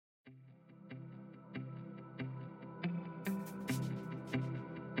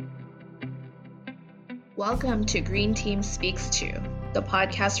Welcome to Green Team Speaks To, the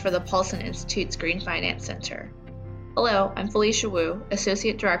podcast for the Paulson Institute's Green Finance Center. Hello, I'm Phylicia Wu,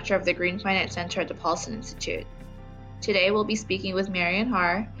 Associate Director of the Green Finance Center at the Paulson Institute. Today we'll be speaking with Marianne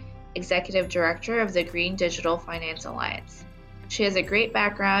Haahr, Executive Director of the Green Digital Finance Alliance. She has a great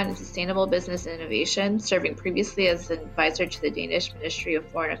background in sustainable business innovation, serving previously as an advisor to the Danish Ministry of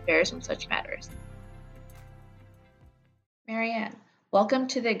Foreign Affairs on such matters. Marianne, welcome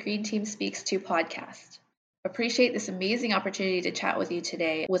to the Green Team Speaks To podcast. Appreciate this amazing opportunity to chat with you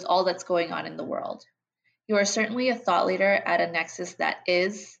today with all that's going on in the world. You are certainly a thought leader at a nexus that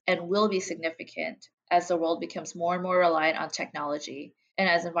is and will be significant as the world becomes more and more reliant on technology and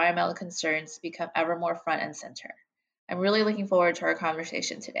as environmental concerns become ever more front and center. I'm really looking forward to our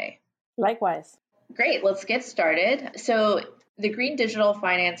conversation today. Likewise. Great, let's get started. So the Green Digital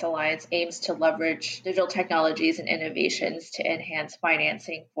Finance Alliance aims to leverage digital technologies and innovations to enhance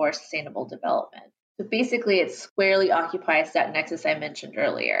financing for sustainable development. So basically, it squarely occupies that nexus I mentioned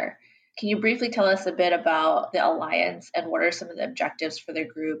earlier. Can you briefly tell us a bit about the Alliance and what are some of the objectives for the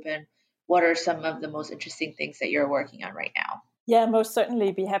group and what are some of the most interesting things that you're working on right now? Yeah, most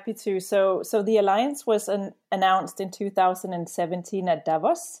certainly, be happy to. So the Alliance was announced in 2017 at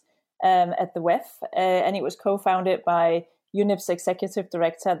Davos at the WEF, and it was co-founded by UNIP's Executive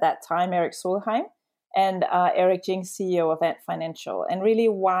Director at that time, Erik Solheim, and Eric Jing, CEO of Ant Financial. And really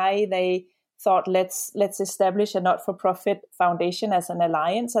why they thought let's establish a not-for-profit foundation as an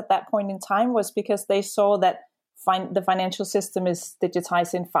alliance at that point in time was because they saw that the financial system is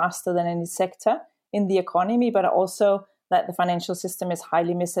digitizing faster than any sector in the economy, but also that the financial system is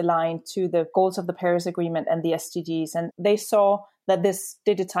highly misaligned to the goals of the Paris Agreement and the SDGs. And they saw that this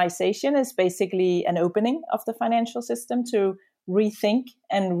digitization is basically an opening of the financial system to rethink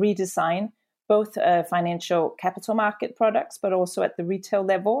and redesign both financial capital market products, but also at the retail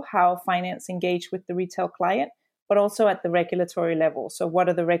level, how finance engage with the retail client, but also at the regulatory level. So what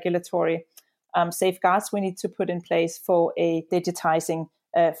are the regulatory safeguards we need to put in place for a digitizing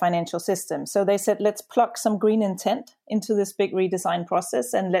financial system? So they said, let's plug some green intent into this big redesign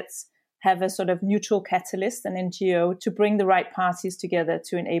process and let's have a sort of neutral catalyst, an NGO, to bring the right parties together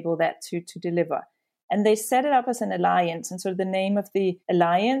to enable that to deliver. And they set it up as an alliance. And so the name of the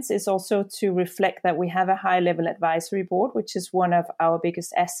alliance is also to reflect that we have a high-level advisory board, which is one of our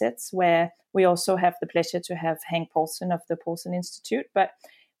biggest assets, where we also have the pleasure to have Hank Paulson of the Paulson Institute. But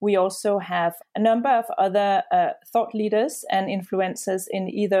we also have a number of other thought leaders and influencers in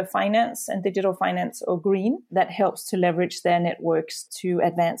either finance and digital finance or green that helps to leverage their networks to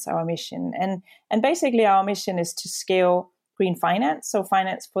advance our mission. And basically our mission is to scale green finance, so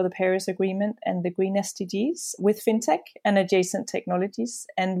finance for the Paris Agreement and the green SDGs with fintech and adjacent technologies.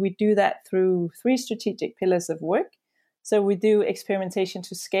 And we do that through 3 strategic pillars of work. So we do experimentation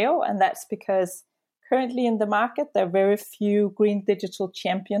to scale, and that's because currently in the market, there are very few green digital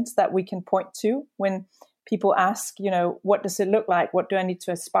champions that we can point to when people ask, what does it look like? What do I need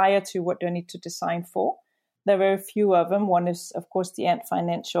to aspire to? What do I need to design for? There are very few of them. One is, of course, the Ant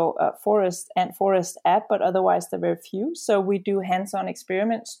Financial Ant Forest app, but otherwise there are very few. So we do hands-on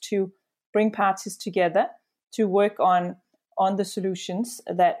experiments to bring parties together to work on the solutions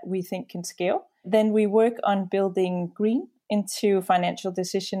that we think can scale. Then we work on building green into financial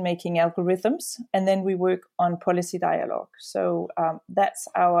decision-making algorithms, and then we work on policy dialogue. So that's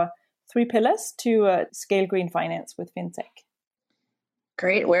our 3 pillars to scale green finance with fintech.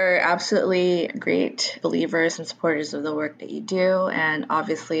 Great. We're absolutely great believers and supporters of the work that you do. And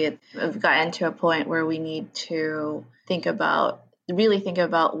obviously, we've gotten to a point where we need to really think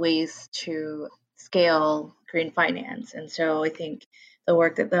about ways to scale green finance. And so I think the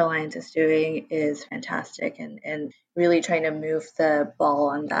work that the Alliance is doing is fantastic and really trying to move the ball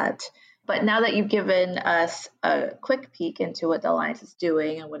on that. But now that you've given us a quick peek into what the Alliance is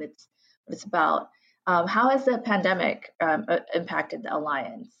doing and what it's about, how has the pandemic impacted the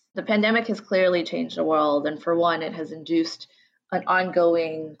Alliance? The pandemic has clearly changed the world, and for one, it has induced an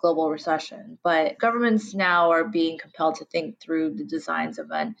ongoing global recession. But governments now are being compelled to think through the designs of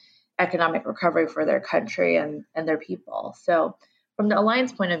an economic recovery for their country and their people. So from the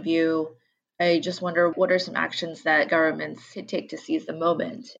Alliance point of view, I just wonder what are some actions that governments could take to seize the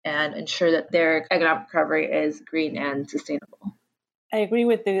moment and ensure that their economic recovery is green and sustainable? I agree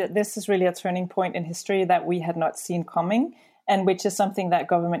with this is really a turning point in history that we had not seen coming, and which is something that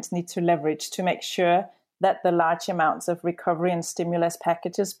governments need to leverage to make sure that the large amounts of recovery and stimulus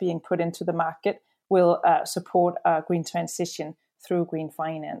packages being put into the market will support green transition through green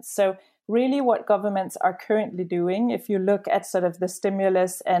finance. So really what governments are currently doing, if you look at sort of the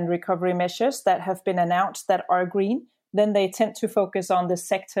stimulus and recovery measures that have been announced that are green, then they tend to focus on the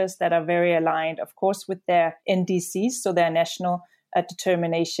sectors that are very aligned, of course, with their NDCs, so their national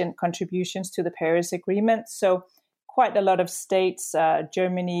determination contributions to the Paris Agreement. So quite a lot of states,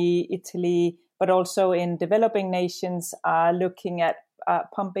 Germany, Italy, but also in developing nations are looking at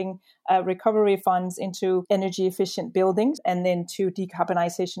pumping recovery funds into energy efficient buildings and then to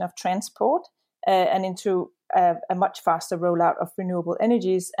decarbonization of transport and into a much faster rollout of renewable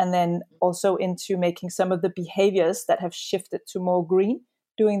energies, and then also into making some of the behaviors that have shifted to more green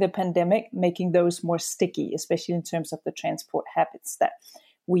during the pandemic, making those more sticky, especially in terms of the transport habits that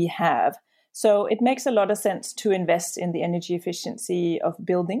we have. So it makes a lot of sense to invest in the energy efficiency of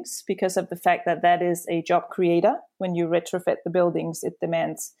buildings because of the fact that that is a job creator. When you retrofit the buildings, it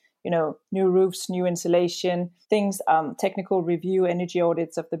demands, new roofs, new insulation, things, technical review, energy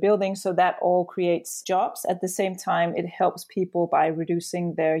audits of the building. So that all creates jobs. At the same time, it helps people by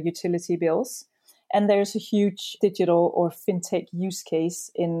reducing their utility bills. And there's a huge digital or fintech use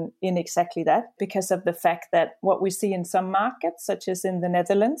case in exactly that because of the fact that what we see in some markets, such as in the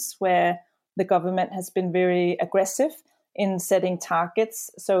Netherlands, where the government has been very aggressive in setting targets.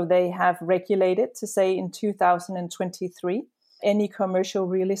 So they have regulated to say in 2023, any commercial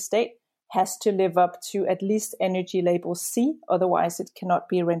real estate has to live up to at least energy label C, otherwise it cannot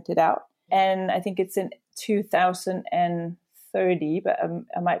be rented out. And I think it's in 2030, but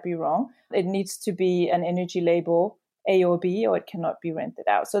I might be wrong. It needs to be an energy label A or B, or it cannot be rented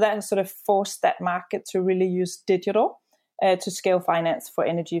out. So that has sort of forced that market to really use digital to scale finance for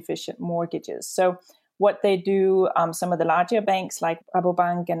energy efficient mortgages. So what they do, some of the larger banks like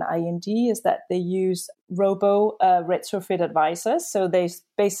Rabobank and ING, is that they use robo retrofit advisors. So they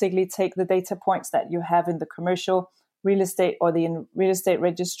basically take the data points that you have in the commercial real estate or the real estate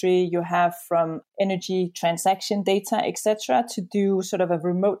registry you have from energy transaction data, etc., to do sort of a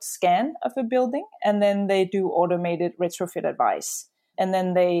remote scan of a building. And then they do automated retrofit advice. And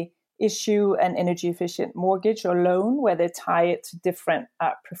then they issue an energy efficient mortgage or loan where they tie it to different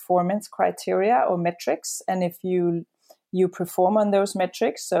performance criteria or metrics. And if you perform on those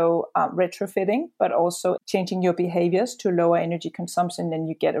metrics, so retrofitting, but also changing your behaviors to lower energy consumption, then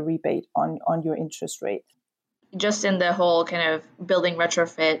you get a rebate on your interest rate. Just in the whole kind of building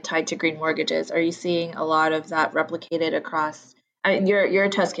retrofit tied to green mortgages, are you seeing a lot of that replicated across? Your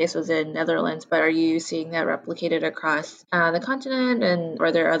test case was in Netherlands, but are you seeing that replicated across the continent, and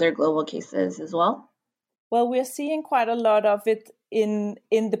are there other global cases as well? Well, we're seeing quite a lot of it in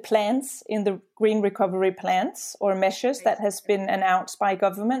the plans, in the green recovery plans or measures that has been announced by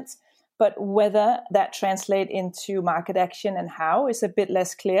governments. But whether that translates into market action and how is a bit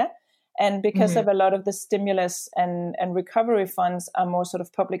less clear. And because of a lot of the stimulus and recovery funds are more sort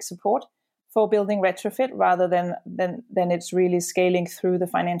of public support for building retrofit rather than it's really scaling through the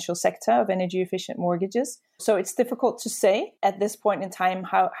financial sector of energy efficient mortgages. So it's difficult to say at this point in time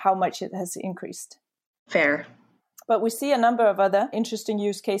how much it has increased. Fair. But we see a number of other interesting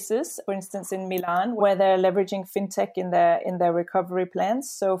use cases, for instance, in Milan, where they're leveraging fintech in their recovery plans.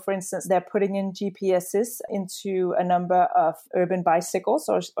 So, for instance, they're putting in GPSs into a number of urban bicycles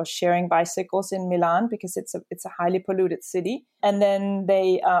or sharing bicycles in Milan because it's a highly polluted city. And then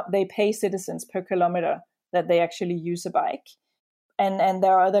they pay citizens per kilometer that they actually use a bike. And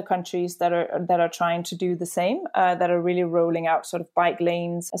there are other countries that are trying to do the same, that are really rolling out sort of bike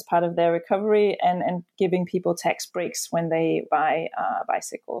lanes as part of their recovery and giving people tax breaks when they buy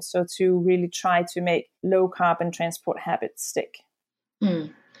bicycles. So to really try to make low carbon transport habits stick.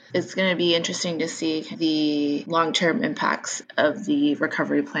 It's going to be interesting to see the long-term impacts of the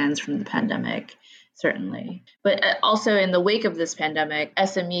recovery plans from the pandemic. Certainly. But also in the wake of this pandemic,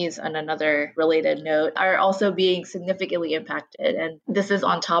 SMEs, on another related note, are also being significantly impacted. And this is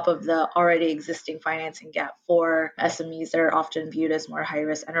on top of the already existing financing gap for SMEs that are often viewed as more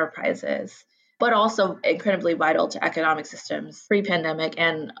high-risk enterprises, but also incredibly vital to economic systems pre-pandemic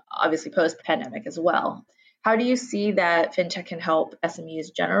and obviously post-pandemic as well. How do you see that fintech can help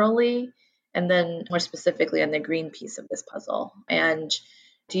SMEs generally, and then more specifically on the green piece of this puzzle? And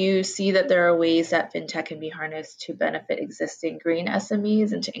do you see that there are ways that fintech can be harnessed to benefit existing green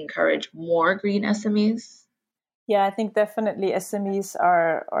SMEs and to encourage more green SMEs? Yeah, I think definitely SMEs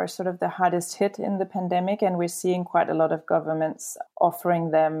are sort of the hardest hit in the pandemic, and we're seeing quite a lot of governments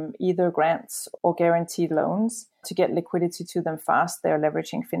offering them either grants or guaranteed loans to get liquidity to them fast. They're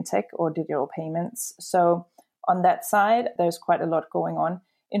leveraging fintech or digital payments. So on that side, there's quite a lot going on.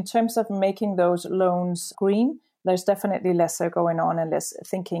 In terms of making those loans green, there's definitely lesser going on and less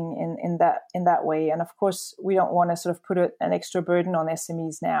thinking in that way. And of course, we don't want to sort of put an extra burden on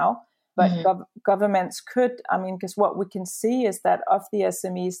SMEs now. But governments could, because what we can see is that of the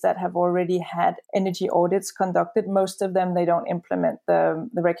SMEs that have already had energy audits conducted, most of them, they don't implement the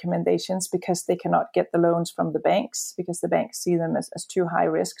recommendations because they cannot get the loans from the banks, because the banks see them as too high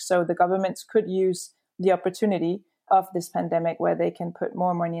risk. So the governments could use the opportunity of this pandemic where they can put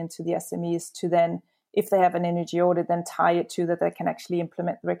more money into the SMEs to then, if they have an energy audit, then tie it to that they can actually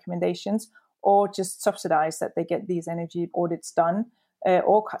implement the recommendations, or just subsidize that they get these energy audits done,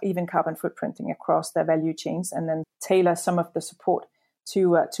 or even carbon footprinting across their value chains, and then tailor some of the support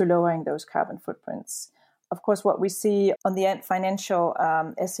to lowering those carbon footprints. Of course, what we see on the Ant Financial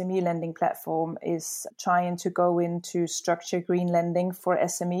SME lending platform is trying to go into structured green lending for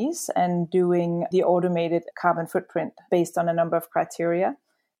SMEs and doing the automated carbon footprint based on a number of criteria.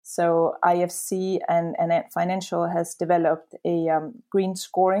 So IFC and Ant Financial has developed a green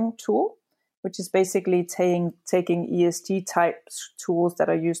scoring tool, which is basically taking ESG type tools that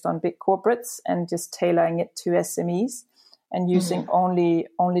are used on big corporates and just tailoring it to SMEs and using only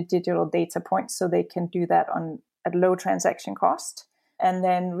digital data points, so they can do that at low transaction cost. And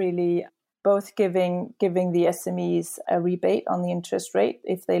then really both giving the SMEs a rebate on the interest rate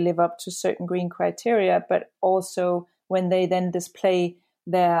if they live up to certain green criteria, but also when they then display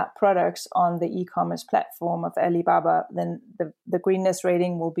their products on the e-commerce platform of Alibaba, then the greenness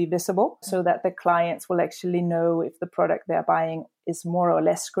rating will be visible so that the clients will actually know if the product they're buying is more or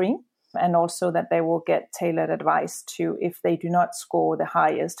less green, and also that they will get tailored advice to, if they do not score the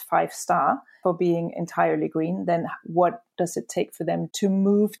highest 5-star for being entirely green, then what does it take for them to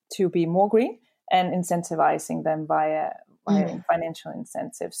move to be more green, and incentivizing them via financial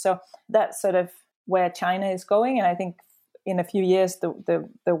incentives. So that's sort of where China is going, and I think in a few years,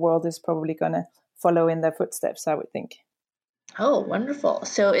 the world is probably going to follow in their footsteps, I would think. Oh, wonderful.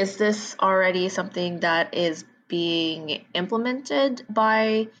 So is this already something that is being implemented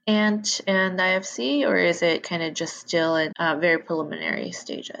by Ant and IFC, or is it kind of just still in very preliminary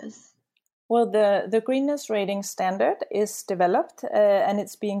stages? Well, the greenness rating standard is developed and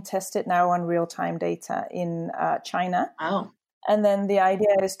it's being tested now on real-time data in China. Oh. And then the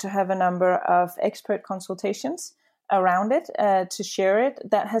idea is to have a number of expert consultations around it to share it.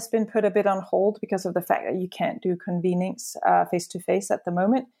 That has been put a bit on hold because of the fact that you can't do convenings face-to-face at the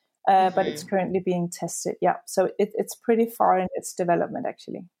moment, but it's currently being tested. Yeah, so it's pretty far in its development,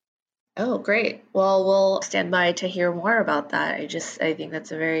 actually. Oh, great. Well, we'll stand by to hear more about that. I think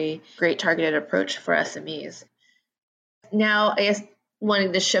that's a very great targeted approach for SMEs. Now, I guess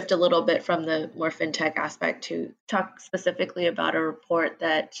wanting to shift a little bit from the more fintech aspect to talk specifically about a report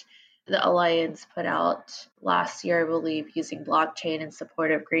that the Alliance put out last year, I believe, using blockchain in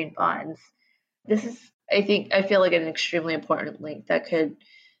support of green bonds. This is, I feel like an extremely important link that could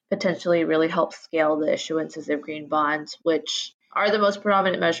potentially really help scale the issuances of green bonds, which are the most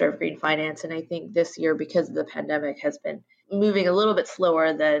predominant measure of green finance. And I think this year, because of the pandemic, has been moving a little bit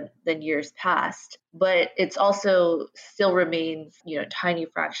slower than years past, but it's also still remains, a tiny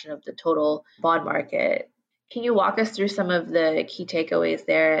fraction of the total bond market. Can you walk us through some of the key takeaways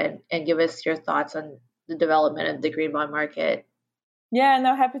there and give us your thoughts on the development of the green bond market? Yeah,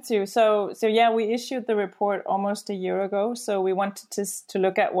 no, happy to. So yeah, we issued the report almost a year ago. So we wanted to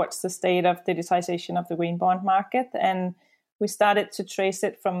look at what's the state of digitization of the green bond market. And we started to trace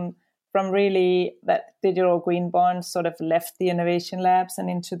it from really that digital green bonds sort of left the innovation labs and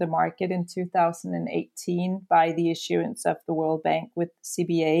into the market in 2018 by the issuance of the World Bank with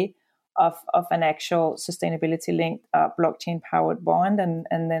CBA of an actual sustainability linked blockchain powered bond,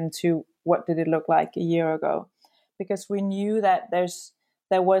 and then to what did it look like a year ago, because we knew that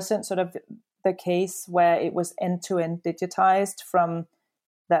there wasn't sort of the case where it was end to end digitized, from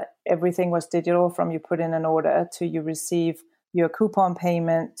that everything was digital from you put in an order to you receive your coupon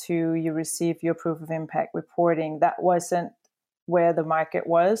payment to you receive your proof of impact reporting. That wasn't where the market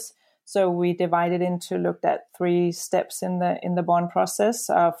was. So we divided into, looked at 3 steps in the bond process.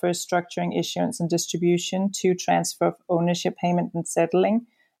 First, structuring, issuance, and distribution. 2, transfer of ownership, payment, and settling.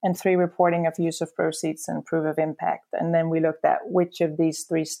 And 3, reporting of use of proceeds and proof of impact. And then we looked at which of these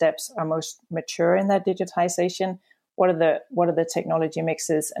 3 steps are most mature in that digitization. What are the technology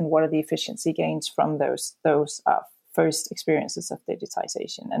mixes, and what are the efficiency gains from those first experiences of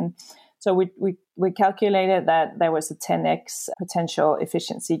digitization? And so we calculated that there was a 10x potential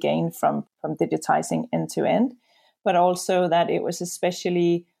efficiency gain from digitizing end to end, but also that it was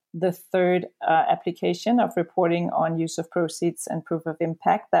especially the third application of reporting on use of proceeds and proof of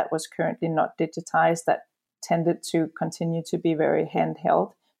impact that was currently not digitized, that tended to continue to be very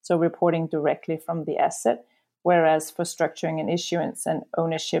handheld, so reporting directly from the asset. Whereas for structuring and issuance and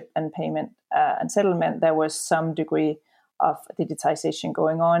ownership and payment and settlement, there was some degree of digitization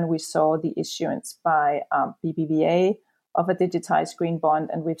going on. We saw the issuance by BBVA of a digitized green bond,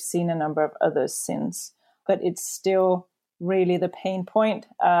 and we've seen a number of others since. But it's still really the pain point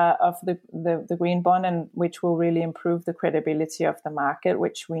of the green bond, and which will really improve the credibility of the market,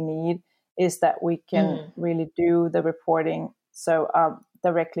 which we need, is that we can really do the reporting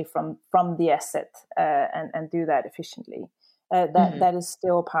directly from the asset and do that efficiently. That is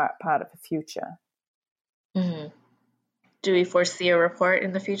still part of the future. Mm-hmm. Do we foresee a report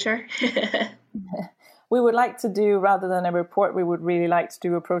in the future? We would like to do, rather than a report, we would really like to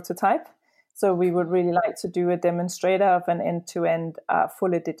do a prototype. So we would really like to do a demonstrator of an end-to-end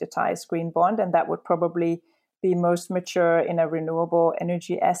fully digitized green bond, and that would probably be most mature in a renewable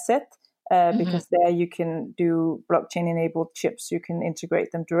energy asset, because there you can do blockchain-enabled chips. You can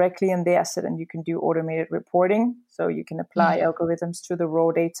integrate them directly in the asset, and you can do automated reporting. So you can apply algorithms to the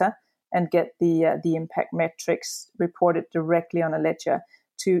raw data and get the impact metrics reported directly on a ledger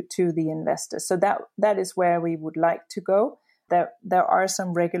to the investor. So that is where we would like to go. There are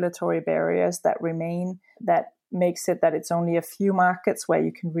some regulatory barriers that remain that makes it that it's only a few markets where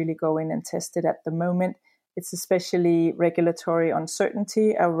you can really go in and test it at the moment. It's especially regulatory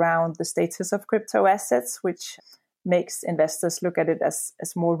uncertainty around the status of crypto assets, which makes investors look at it as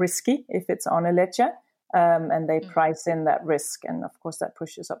more risky if it's on a ledger. And they price in that risk. And of course, that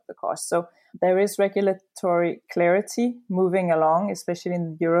pushes up the cost. So there is regulatory clarity moving along, especially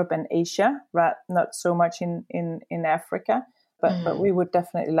in Europe and Asia, not so much in Africa. But we would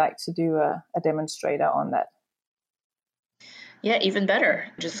definitely like to do a demonstrator on that. Yeah, even better.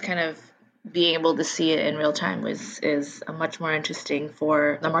 Just kind of being able to see it in real time is much more interesting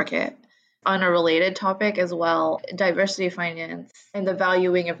for the market. On a related topic as well, diversity finance and the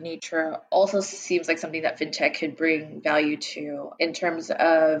valuing of nature also seems like something that fintech could bring value to in terms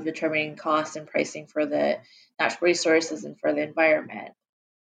of determining costs and pricing for the natural resources and for the environment.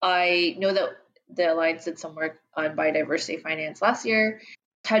 I know that the Alliance did some work on biodiversity finance last year.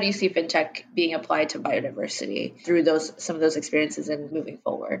 How do you see fintech being applied to biodiversity through some of those experiences and moving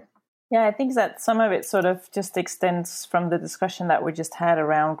forward? Yeah, I think that some of it sort of just extends from the discussion that we just had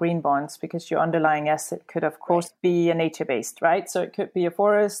around green bonds, because your underlying asset could, of course, be a nature-based, right? So it could be a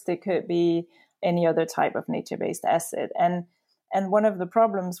forest, it could be any other type of nature-based asset. And one of the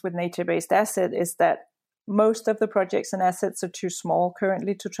problems with nature-based asset is that most of the projects and assets are too small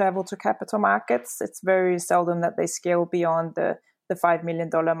currently to travel to capital markets. It's very seldom that they scale beyond the $5 million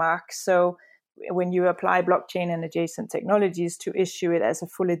mark. So when you apply blockchain and adjacent technologies to issue it as a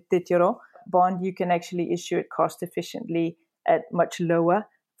fully digital bond, you can actually issue it cost efficiently at much lower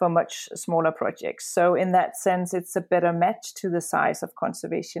for much smaller projects. So in that sense, it's a better match to the size of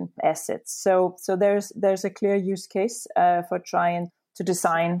conservation assets. So there's a clear use case for trying to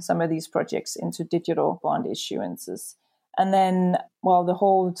design some of these projects into digital bond issuances. And then, the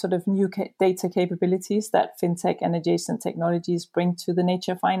whole sort of new data capabilities that fintech and adjacent technologies bring to the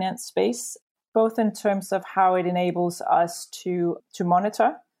nature finance space, both in terms of how it enables us to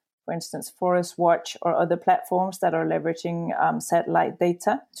monitor, for instance, Forest Watch or other platforms that are leveraging satellite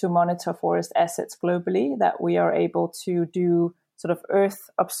data to monitor forest assets globally, that we are able to do sort of Earth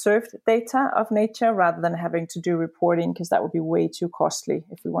observed data of nature rather than having to do reporting, because that would be way too costly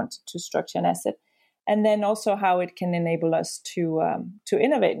if we wanted to structure an asset. And then also how it can enable us to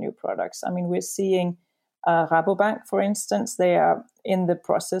innovate new products. I mean, we're seeing Rabobank, for instance, they are in the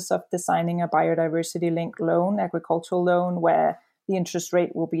process of designing a biodiversity-linked loan, agricultural loan, where the interest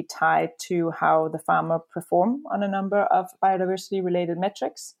rate will be tied to how the farmer perform on a number of biodiversity-related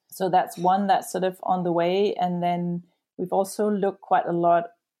metrics. So that's one that's sort of on the way. And then we've also looked quite a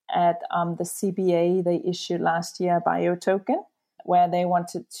lot at the CBA. They issued last year a bio token, where they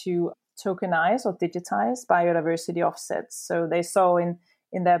wanted to tokenize or digitize biodiversity offsets. So they saw in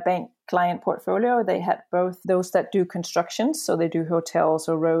their bank client portfolio, they had both those that do construction, so they do hotels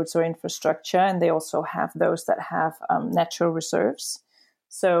or roads or infrastructure, and they also have those that have natural reserves.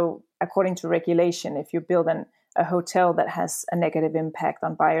 So according to regulation, if you build a hotel that has a negative impact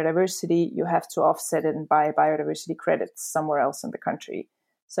on biodiversity, you have to offset it and buy biodiversity credits somewhere else in the country.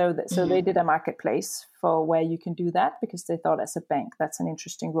 So they did a marketplace for where you can do that, because they thought as a bank, that's an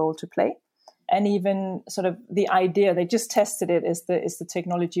interesting role to play. And even sort of the idea, they just tested it, is the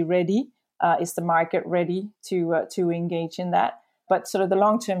technology ready? Is the market ready to engage in that? But sort of the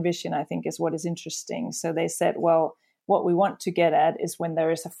long-term vision, I think, is what is interesting. So they said, well, what we want to get at is when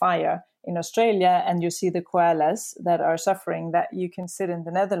there is a fire in Australia and you see the koalas that are suffering, that you can sit in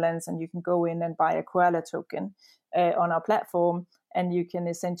the Netherlands and you can go in and buy a koala token on our platform, and you can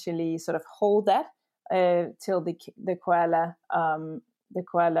essentially sort of hold that till the koala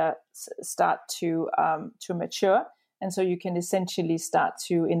start to mature, And so you can essentially start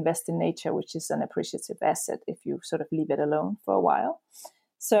to invest in nature, which is an appreciative asset if you sort of leave it alone for a while.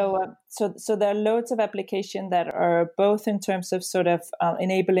 So there are loads of applications that are both in terms of sort of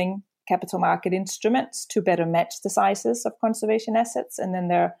enabling capital market instruments to better match the sizes of conservation assets. And then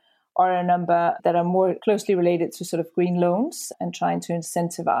there are a number that are more closely related to sort of green loans and trying to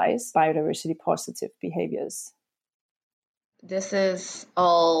incentivize biodiversity positive behaviors. This is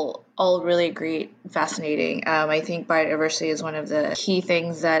all really great, fascinating. I think biodiversity is one of the key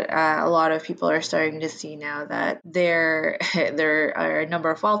things that a lot of people are starting to see now, that there are a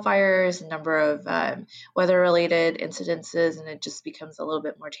number of wildfires, a number of weather-related incidences, and it just becomes a little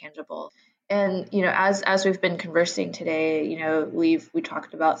bit more tangible. And as we've been conversing today, we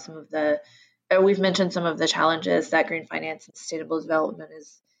talked about we've mentioned some of the challenges that green finance and sustainable development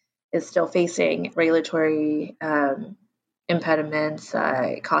is still facing, regulatory impediments,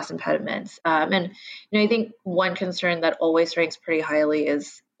 cost impediments. And I think one concern that always ranks pretty highly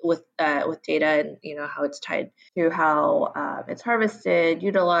is with data, and how it's tied to how it's harvested,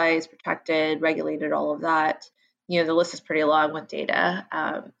 utilized, protected, regulated, all of that. The list is pretty long with data.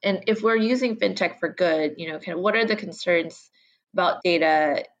 And if we're using fintech for good, what are the concerns about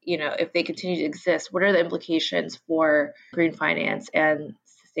data? If they continue to exist, what are the implications for green finance and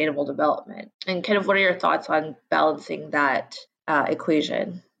sustainable development? And kind of what are your thoughts on balancing that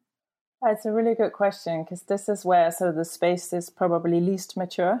equation? It's a really good question, because this is where sort of the space is probably least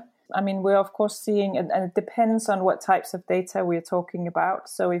mature. I mean, we're of course seeing, and it depends on what types of data we're talking about.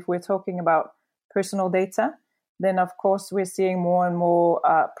 So if we're talking about personal data, then of course we're seeing more and more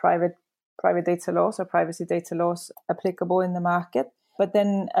private data laws or privacy data laws applicable in the market. But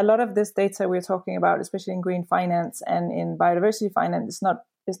then a lot of this data we're talking about, especially in green finance and in biodiversity finance,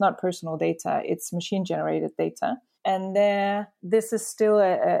 is not personal data. It's machine generated data. And this is still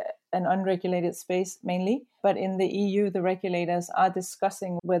an unregulated space mainly. But in the EU, the regulators are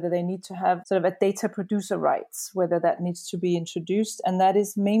discussing whether they need to have sort of a data producer rights, whether that needs to be introduced. And that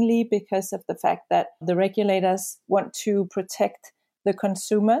is mainly because of the fact that the regulators want to protect the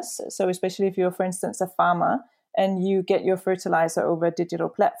consumers. So especially if you're, for instance, a farmer and you get your fertilizer over a digital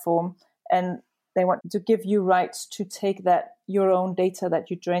platform, and they want to give you rights to take your own data that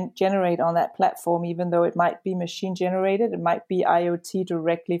you generate on that platform, even though it might be machine generated, it might be IoT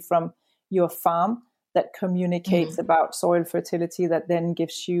directly from your farm that communicates about soil fertility, that then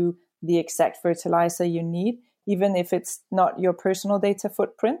gives you the exact fertilizer you need, even if it's not your personal data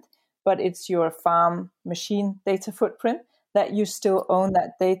footprint, but it's your farm machine data footprint, that you still own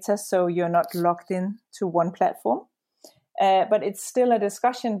that data, so you're not locked in to one platform. But it's still a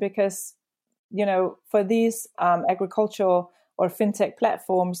discussion because, for these agricultural or fintech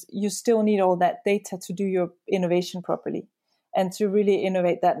platforms, you still need all that data to do your innovation properly and to really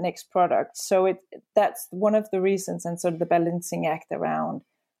innovate that next product. So that's one of the reasons, and sort of the balancing act around,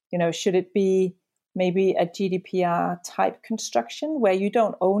 should it be maybe a GDPR type construction where you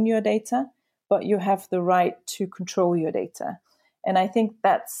don't own your data, but you have the right to control your data. And I think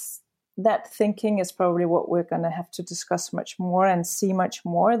that thinking is probably what we're going to have to discuss much more and see much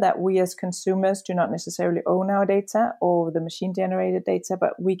more, that we as consumers do not necessarily own our data or the machine generated data,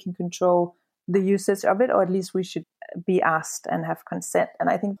 but we can control the usage of it, or at least we should be asked and have consent. And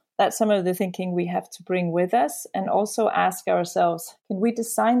I think that's some of the thinking we have to bring with us, and also ask ourselves, can we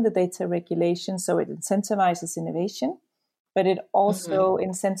design the data regulation so it incentivizes innovation, but it also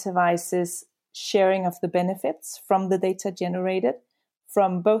incentivizes sharing of the benefits from the data generated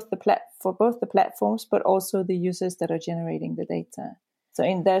from for both the platforms, but also the users that are generating the data. So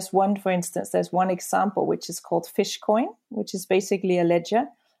there's one example which is called Fishcoin, which is basically a ledger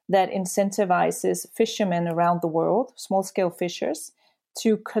that incentivizes fishermen around the world, small-scale fishers,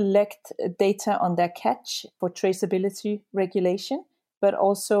 to collect data on their catch for traceability regulation, but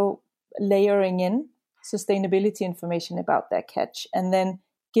also layering in sustainability information about their catch, and then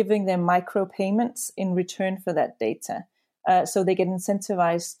giving them micropayments in return for that data. So they get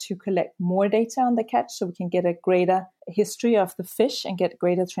incentivized to collect more data on the catch, so we can get a greater history of the fish and get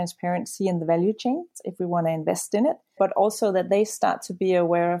greater transparency in the value chain if we want to invest in it, but also that they start to be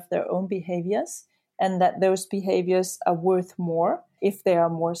aware of their own behaviors, and that those behaviors are worth more if they are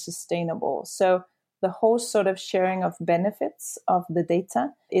more sustainable. So the whole sort of sharing of benefits of the data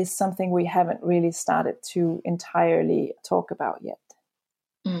is something we haven't really started to entirely talk about yet.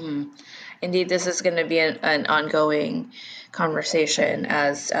 Indeed, this is going to be an ongoing conversation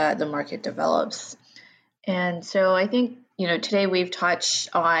as the market develops. And so I think, today we've touched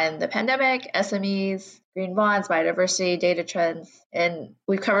on the pandemic, SMEs, green bonds, biodiversity, data trends, and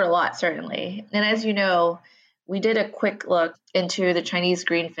we've covered a lot, certainly. And as you know, we did a quick look into the Chinese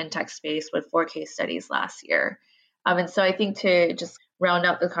green fintech space with 4 case studies last year. And so I think to just round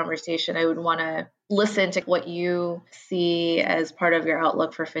out the conversation, I would want to listen to what you see as part of your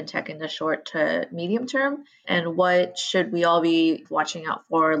outlook for fintech in the short to medium term, and what should we all be watching out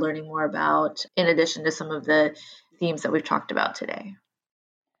for, learning more about, in addition to some of the themes that we've talked about today.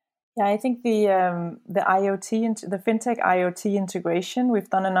 Yeah, I think the IoT, the fintech IoT integration, we've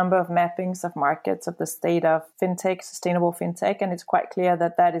done a number of mappings of markets of the state of fintech, sustainable fintech, and it's quite clear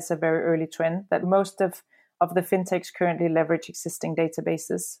that that is a very early trend, that most of the fintechs currently leverage existing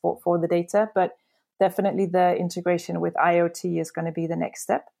databases for the data, but definitely the integration with IoT is going to be the next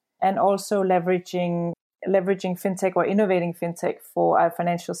step. And also leveraging fintech or innovating fintech for our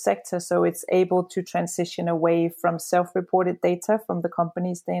financial sector, so it's able to transition away from self-reported data from the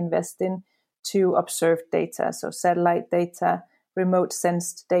companies they invest in to observed data, so satellite data, remote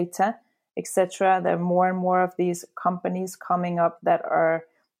sensed data, etc. There are more and more of these companies coming up that are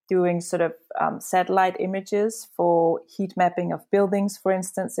doing sort of satellite images for heat mapping of buildings, for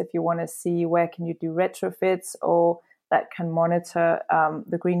instance, if you want to see where can you do retrofits, or that can monitor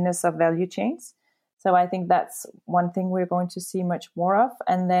the greenness of value chains. So I think that's one thing we're going to see much more of.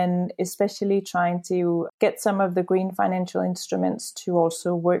 And then especially trying to get some of the green financial instruments to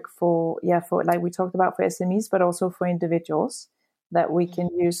also work for like we talked about, for SMEs, but also for individuals, that we can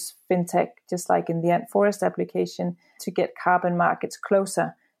use fintech, just like in the Ant Forest application, to get carbon markets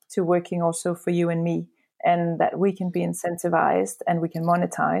closer to working also for you and me, and that we can be incentivized and we can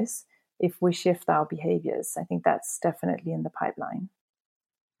monetize if we shift our behaviors. I think that's definitely in the pipeline.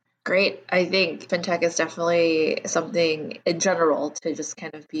 Great. I think fintech is definitely something in general to just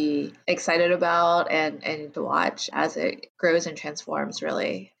kind of be excited about and to watch as it grows and transforms,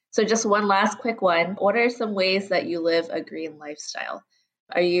 really. So just one last quick one. What are some ways that you live a green lifestyle?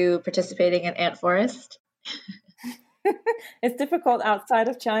 Are you participating in Ant Forest? It's difficult outside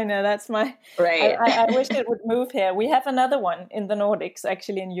of China. That's my right. I wish it would move here. We have another one in the Nordics,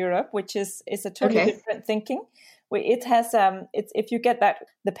 actually in Europe, which is a totally different thinking. Where it has it's, if you get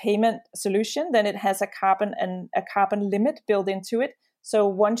the payment solution, then it has a carbon limit built into it. So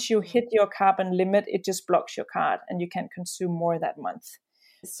once you hit your carbon limit, it just blocks your card and you can't consume more that month.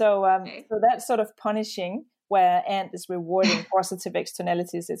 So so that's sort of punishing, where Ant is rewarding positive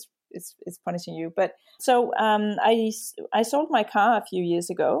externalities. It's punishing you. But so I sold my car a few years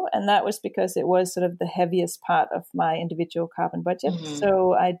ago, and that was because it was sort of the heaviest part of my individual carbon budget. Mm-hmm.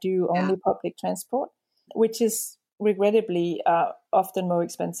 So I do only public transport, which is regrettably often more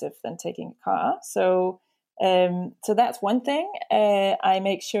expensive than taking a car. So that's one thing. I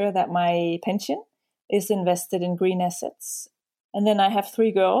make sure that my pension is invested in green assets. And then I have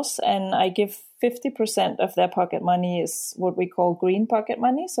 3 girls, and I give 50% of their pocket money is what we call green pocket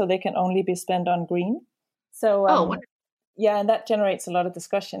money. So they can only be spent on green. So and that generates a lot of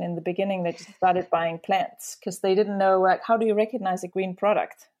discussion. In the beginning, they just started buying plants because they didn't know, like, how do you recognize a green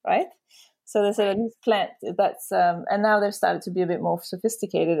product, right? So they said, at least plant. That's and now they've started to be a bit more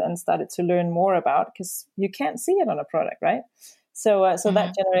sophisticated and started to learn more about, because you can't see it on a product, right? So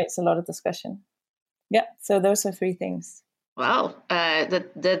that generates a lot of discussion. Yeah. So those are 3 things. Wow,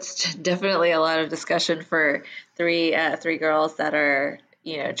 that's definitely a lot of discussion for three girls that are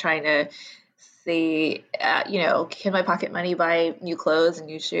trying to see can my pocket money buy new clothes and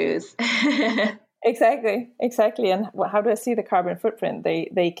new shoes? Exactly. And how do I see the carbon footprint?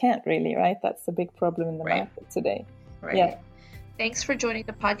 They can't really, right? That's the big problem in the market today. Right. Yeah. Thanks for joining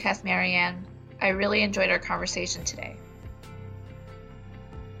the podcast, Marianne. I really enjoyed our conversation today.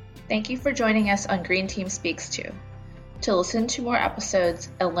 Thank you for joining us on Green Team Speaks To. To listen to more episodes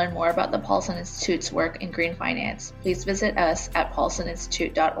and learn more about the Paulson Institute's work in green finance, please visit us at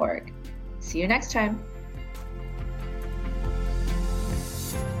paulsoninstitute.org. See you next time.